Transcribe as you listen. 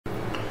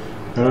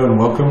Hello and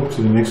welcome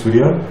to the next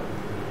video.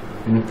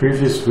 In the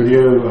previous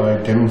video I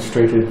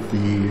demonstrated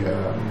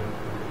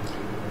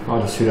how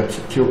to set up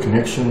secure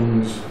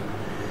connections,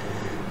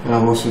 and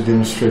I've also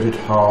demonstrated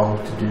how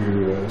to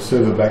do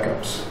server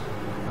backups.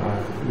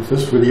 With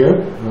this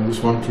video I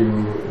just want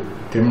to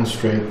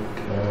demonstrate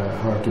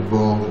how to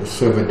build a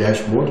server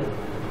dashboard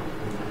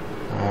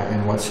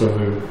and what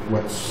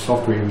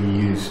software we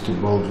use to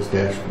build this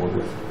dashboard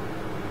with.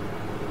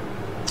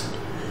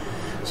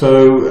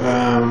 So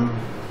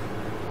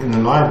in the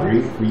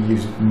library we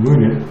use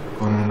Moonin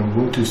on an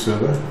Ubuntu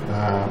server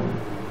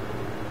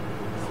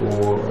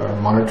for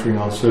monitoring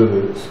our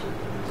servers.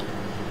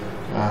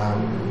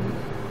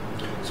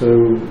 So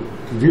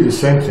to do the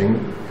same thing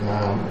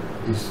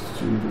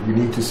we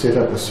need to set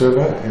up a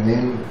server, and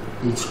then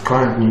each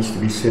client needs to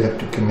be set up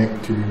to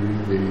connect to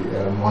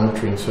the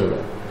monitoring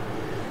server.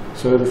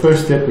 So the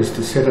first step is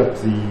to set up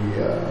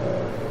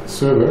the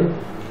server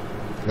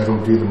that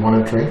will do the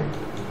monitoring.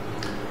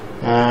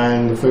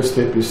 And the first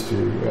step is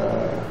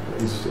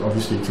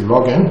obviously to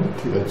log in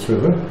to that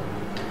server.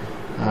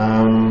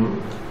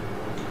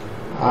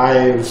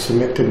 I've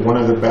selected one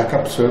of the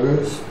backup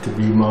servers to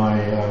be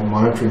my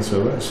monitoring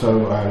server,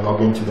 so I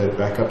log into that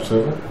backup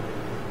server,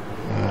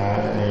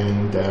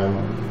 and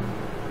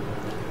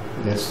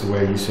that's the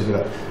way you set it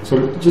up.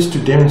 So just to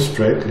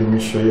demonstrate, let me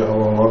show you. I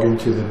will log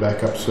into the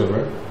backup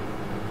server,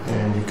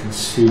 and you can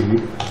see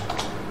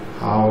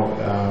how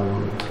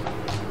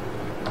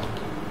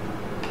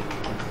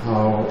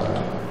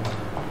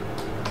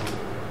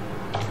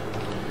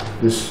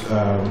this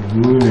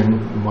Moonin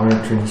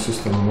monitoring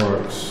system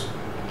works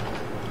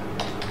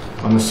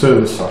on the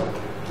server side.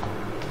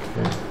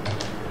 Okay.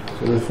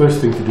 So the first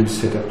thing to do is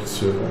set up the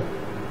server.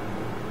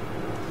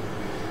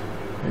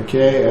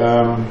 Okay,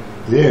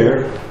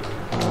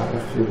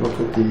 if you look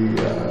at the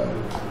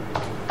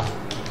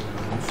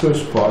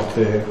first part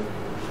there,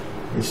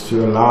 is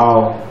to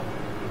allow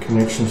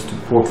connections to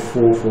port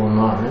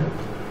 449.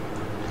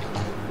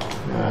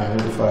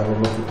 And if I have a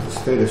look at the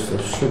status,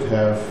 I should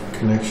have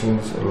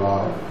connections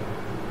allowed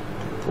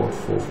to port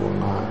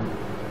 449.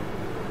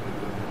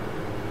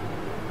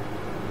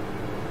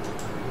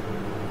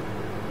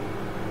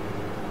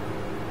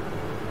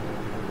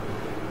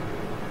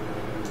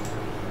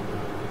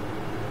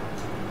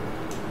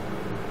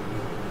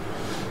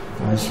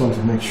 I just want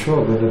to make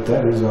sure that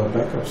that is our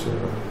backup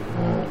server.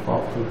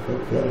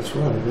 Yeah, that's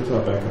right, it is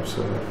our backup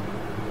server.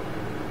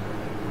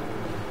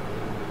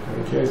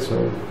 Okay, so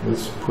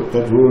let's put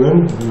that rule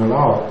in and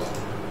allow it.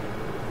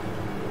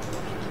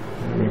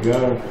 There we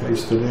go,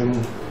 paste it in.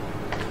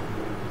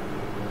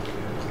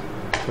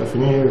 So if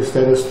you need the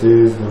status,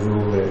 there's the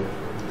rule there.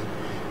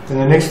 And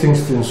the next thing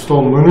is to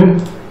install Moonin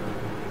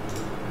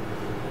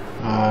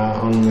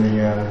on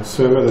the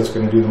server that's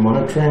going to do the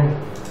monitoring.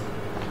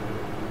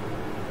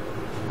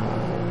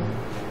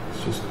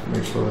 Let's just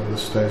make sure that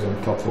this stays on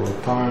top all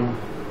the time.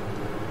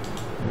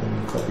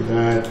 And copy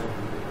that.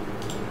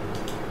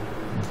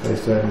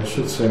 Paste that, and it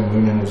should say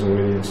Moonin is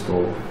already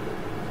installed.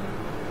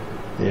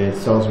 Yeah,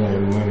 it tells me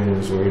that Moonin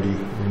is already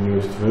the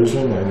newest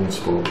version and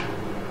installed.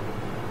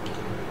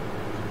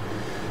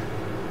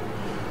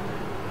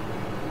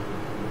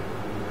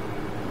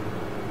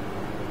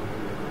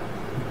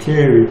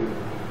 Okay,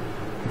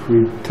 if we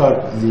type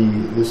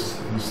this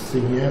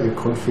thing here, the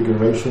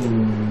configuration,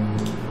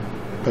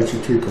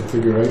 Apache 2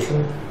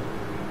 configuration,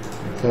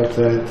 tap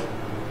that.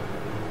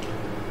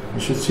 You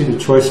should see the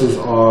choices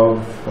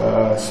of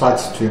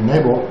sites to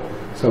enable.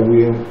 So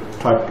we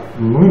type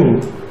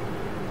Moonin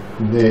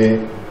there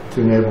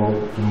to enable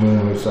the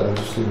Moonin website. I'm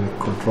just in the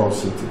control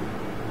C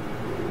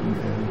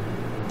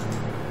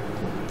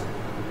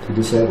to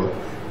disable it.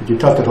 But you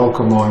type that whole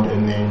command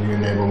and then you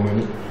enable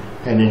Moonin,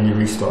 and then you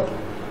restart.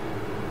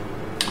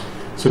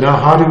 So now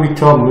how do we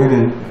tell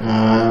Moonin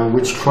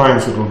which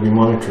clients it will be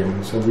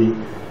monitoring? So we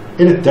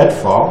edit that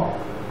file.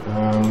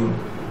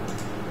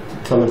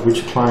 Tell it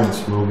which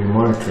clients we'll be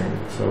monitoring,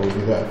 so we'll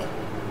do that.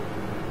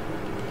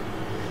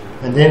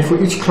 And then for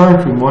each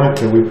client we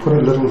monitor, we put a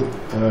little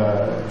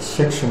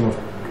section of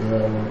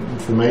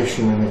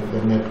information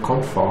in that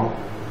conf file.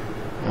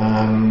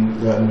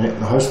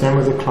 The host name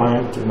of the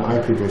client and the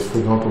IP address. For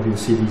example, you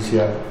see these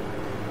here.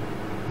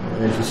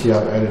 As you see,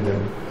 I've added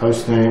them.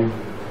 Host name,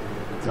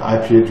 the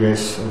IP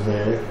address of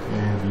there,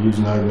 and the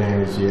user node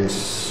name is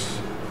yes,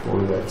 all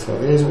of that. So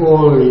there's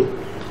all the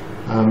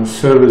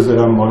servers that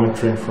I'm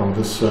monitoring from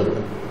this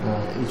server,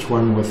 each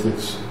one with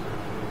its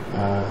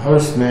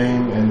host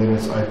name and then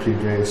its IP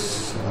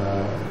address,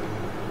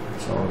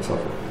 so on and so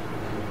forth.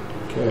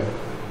 Okay,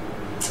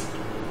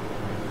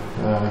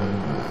 let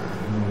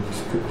me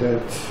just quit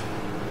that.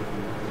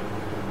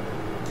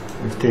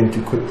 We tend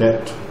to quit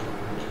that.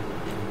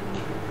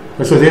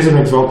 So there's an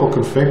example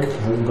config.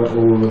 I haven't got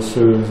all the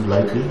servers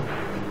lately,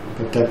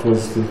 but that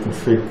was the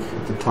config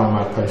at the time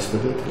I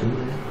pasted it in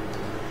there.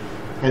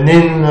 And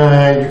then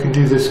you can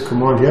do this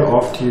command here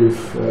after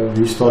you've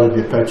restarted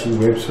the Apache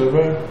web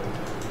server,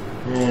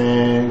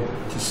 and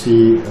to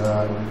see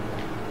that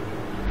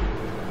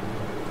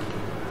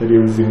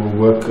everything will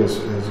work as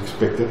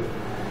expected.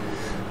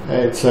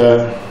 It's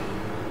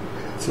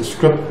It's a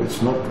script.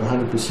 It's not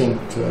 100%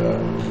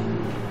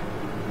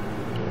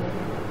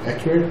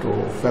 accurate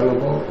or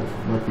fallible.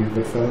 It might be a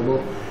bit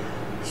fallible.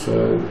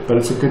 So, but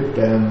it's a good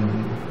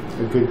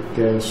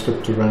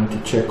script to run to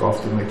check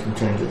after making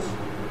changes.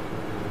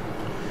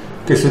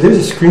 Okay, so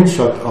there's a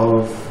screenshot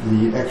of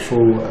the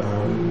actual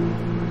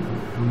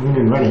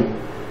Moonin running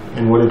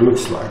and what it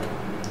looks like.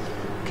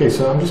 Okay,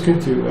 so I'm just going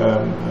to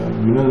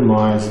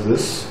minimize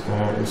this,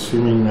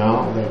 assuming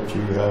now that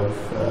you have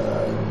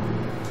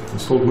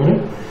installed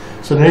Moonin.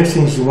 So the next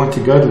thing is you want to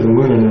go to the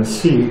Moonin and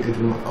see it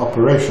in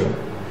operation.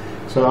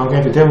 So I'm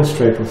going to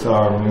demonstrate with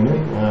our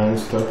Moonin.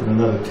 Let's open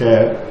another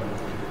tab,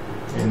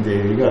 and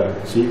there you go.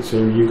 See, so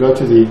you go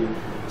to the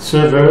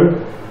server,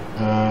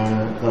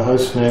 the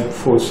hostname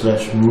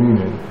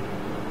 /Moonin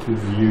to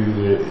view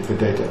the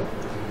data.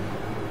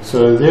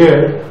 So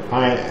there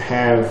I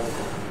have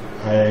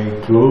a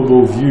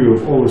global view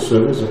of all the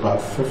servers,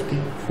 about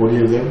 40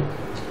 of them.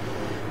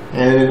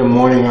 And in the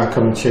morning I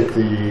come and check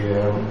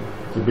the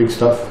big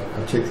stuff.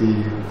 I check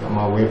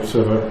my web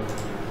server.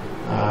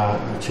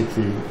 I check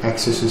the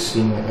accesses,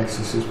 seeing the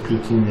accesses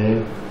peaking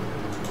there.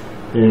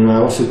 Then I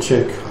also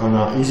check on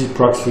our easy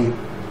proxy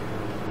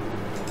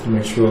to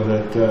make sure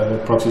that the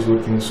proxy is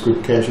working, the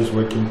script cache is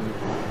working.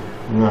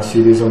 And I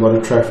see there's a lot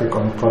of traffic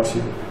on the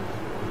proxy,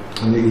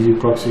 on the easy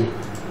proxy.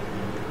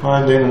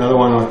 And then another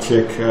one I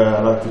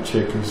like to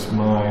check is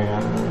my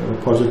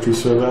repository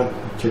server.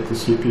 Check the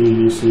CPU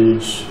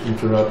usage,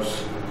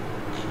 interrupts,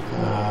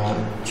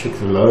 check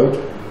the load.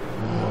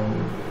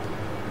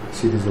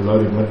 See there's a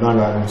load at midnight.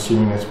 I'm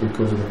assuming that's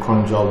because of the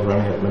cron job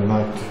running at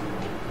midnight.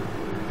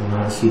 And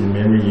I see the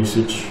memory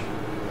usage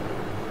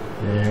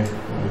there.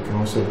 You can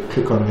also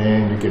click on there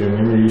and you get a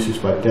memory usage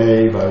by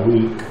day, by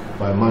week,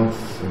 by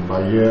month, and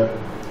by year.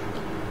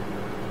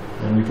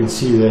 And you can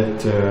see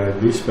that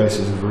DSpace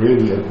is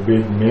really a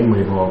big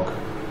memory hog.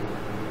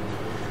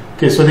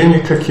 Okay, so then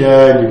you click here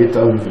and you get the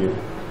overview.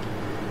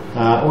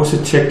 Also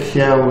check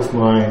here with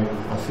my,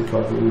 I think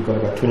we've got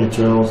about 20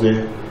 journals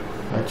there.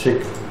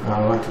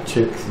 I like to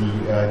check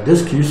the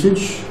disk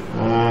usage,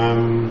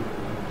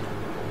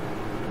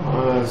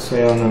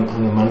 say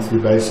on a monthly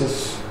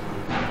basis.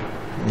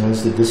 And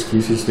there's the disk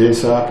usage there,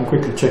 so I can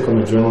quickly check on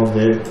the journals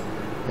there.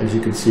 As you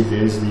can see,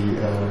 there's the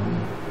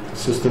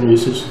system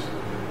usage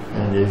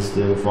and there's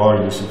the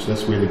var usage.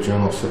 That's where the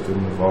journals sit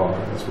in the var.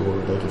 That's where all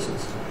the data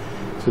sits.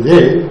 So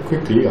there,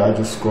 quickly, I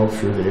just scroll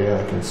through there.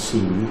 I can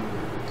see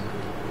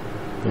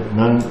that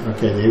none.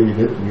 Okay, there we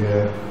did.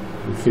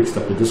 We fixed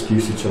up the disk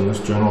usage on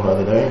this journal the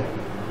other day,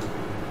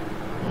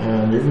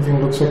 and everything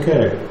looks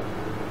okay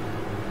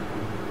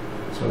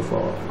so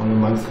far on a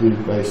monthly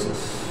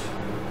basis.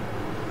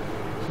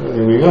 So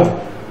there we go.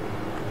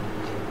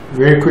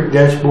 Very quick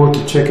dashboard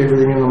to check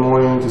everything in the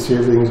morning to see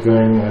everything's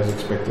going as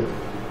expected.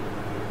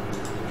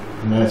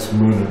 And that's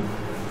Moonin.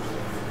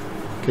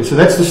 Okay, so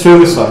that's the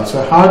server side.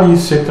 So how do you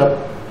set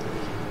up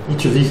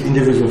each of these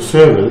individual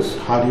servers?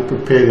 How do you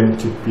prepare them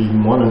to be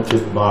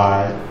monitored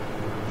by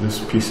this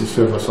piece of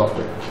server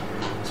software?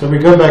 So we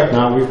go back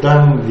now. We've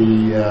done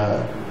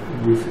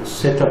we've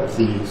set up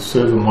the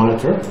server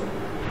monitor.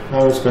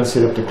 Now let's go and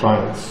set up the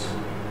clients.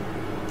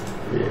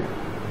 Yeah.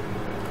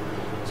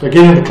 So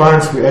again, in the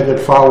clients, we add that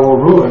firewall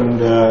rule, and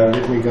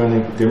let me go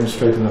and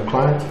demonstrate in the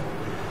client.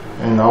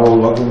 And I will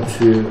log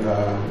into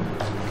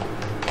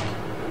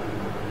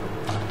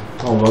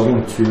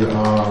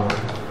our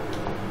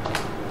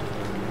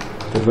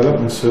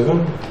development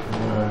server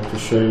to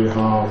show you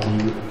how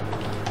the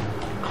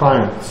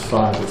client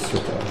side is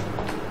set up.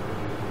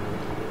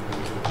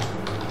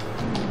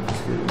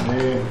 Let's get in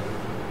there.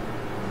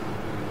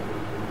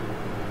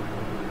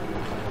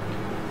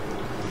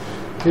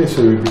 Okay,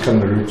 so we become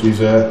the root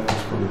user.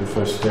 That's probably the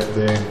first step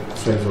there.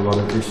 Saves a lot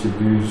of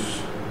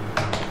issues.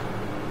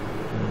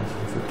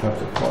 If I type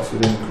the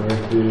password in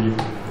correctly,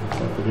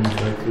 type it in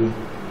correctly.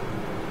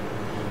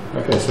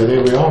 Okay, so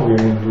there we are.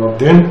 We're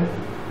logged in.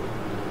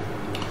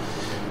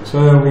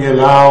 So we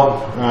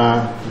allow,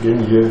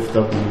 again,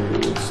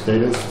 EIFL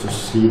status to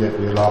see that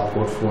we allow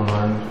port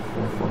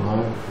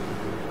 449.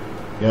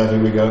 Yeah, there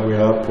we go. We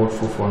allow port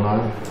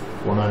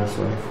 4949.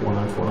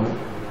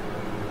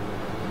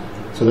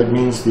 So that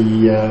means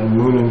the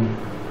Moonin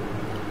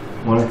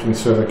monitoring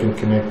server can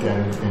connect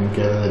and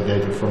gather the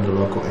data from the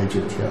local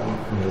agent here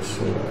on this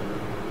server.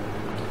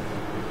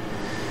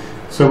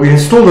 So we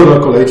install the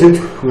local agent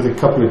with a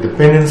couple of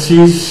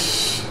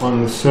dependencies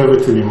on the server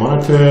to be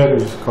monitored. We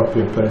just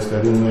copy and paste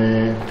that in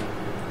there.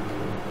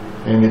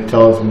 And it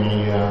tells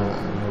me,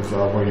 as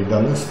I've already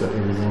done this, that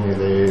everything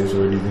there is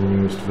already the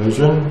newest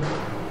version.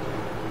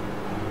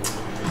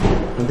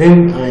 And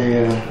then I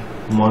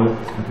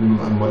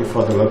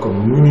modify the local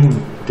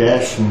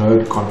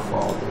Moonin-node conf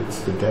file.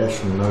 It's the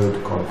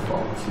 -node conf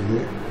file. See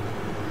there?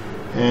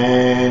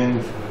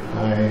 And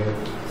I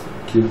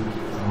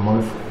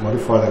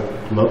modify that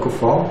local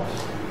file,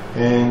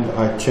 and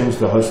I change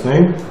the host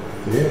name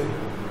there,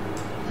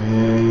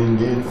 and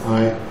then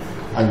I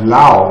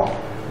allow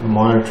the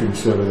monitoring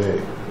server there.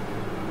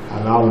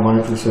 Allow the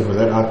monitoring server,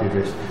 that IP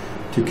address,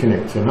 to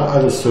connect. So no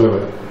other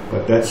server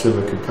but that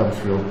server could come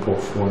through on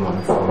port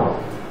 494.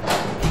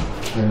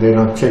 And then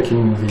I'm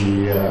checking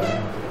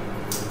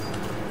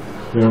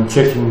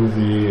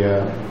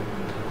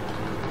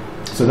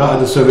so no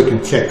other server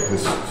can check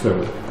this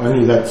server.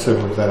 Only that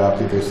server with that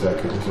IP address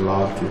that is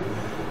allowed to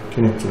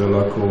connect to the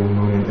local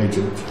Moonin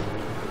agent.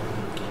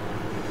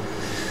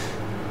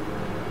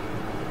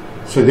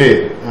 So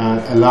there,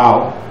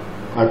 allow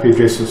IP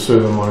address of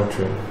server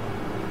monitoring.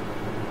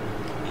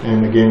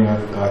 And again,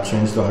 I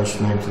changed the host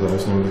name to the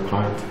host name of the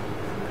client.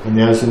 And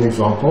there's an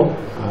example,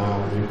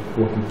 the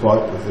important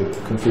part with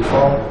the config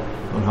file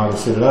on how to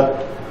set it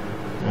up.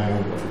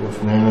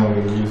 With Nano,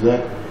 we use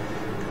that.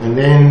 And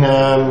then,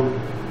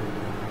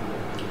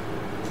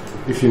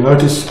 if you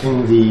notice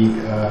in the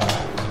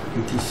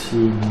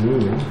etc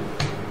Moonin,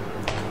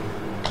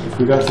 if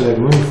we go to that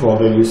Moonin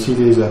folder, you see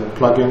there's a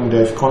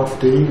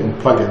plugin-conf and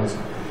plugins.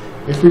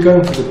 If we go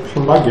into the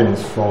plugins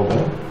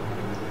folder,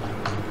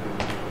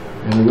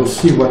 and we'll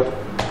see what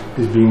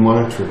is being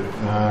monitored.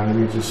 Let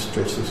me just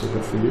stretch this a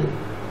bit for you.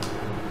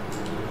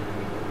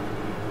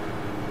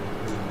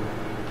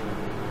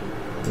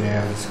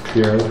 Yeah, it's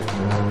clear.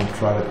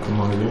 Try that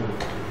command again.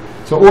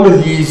 So all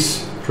of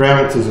these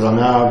parameters are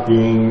now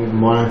being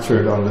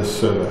monitored on this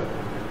server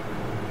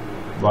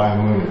via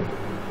Moonin.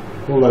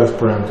 All those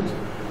parameters.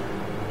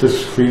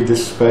 Disk free,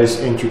 disk space,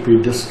 entropy,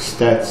 disk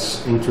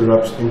stats,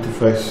 interrupts,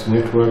 interface,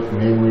 network,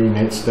 memory,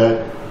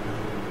 netstat,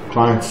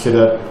 client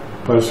setup,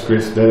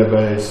 Postgres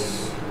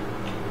database,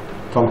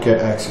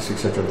 Tomcat access,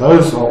 etc.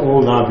 Those are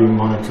all now being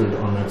monitored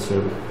on that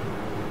server.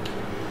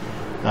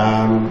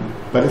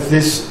 But if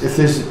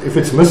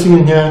it's missing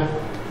in here,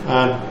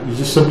 you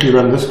just simply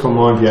run this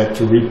command here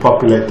to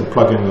repopulate the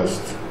plugin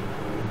list.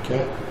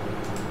 Okay.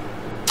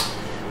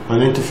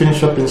 And then to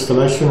finish up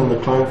installation on the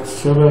client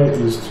server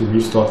is to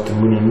restart the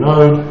Moonin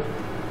node,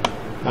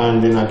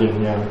 and then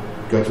again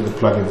go to the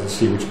plugins and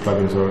see which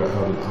plugins are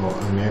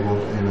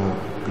enabled and are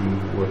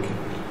being working.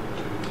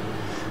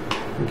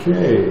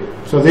 Okay,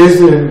 so there's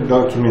the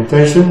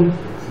documentation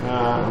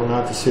on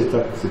how to set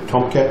up the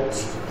Tomcat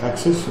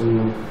access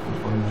on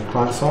the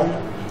client side.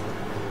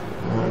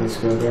 Let's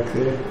go back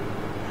there.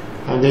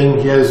 And then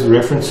here's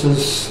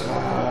references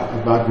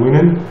about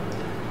Moonin,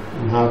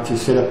 and how to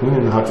set up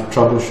Moonin, and how to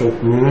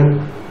troubleshoot Moonin.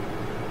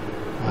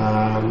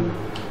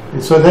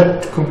 And so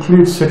that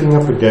concludes setting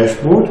up a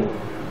dashboard.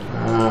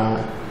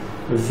 A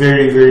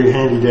very, very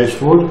handy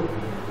dashboard,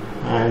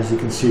 as you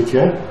can see it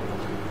here.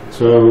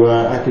 So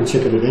I can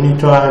check it at any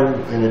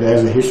time, and it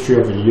has a history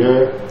of a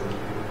year,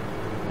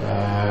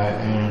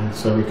 and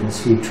so we can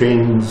see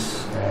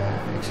trends,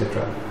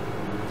 etc.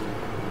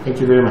 Thank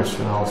you very much,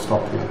 and I'll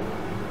stop here.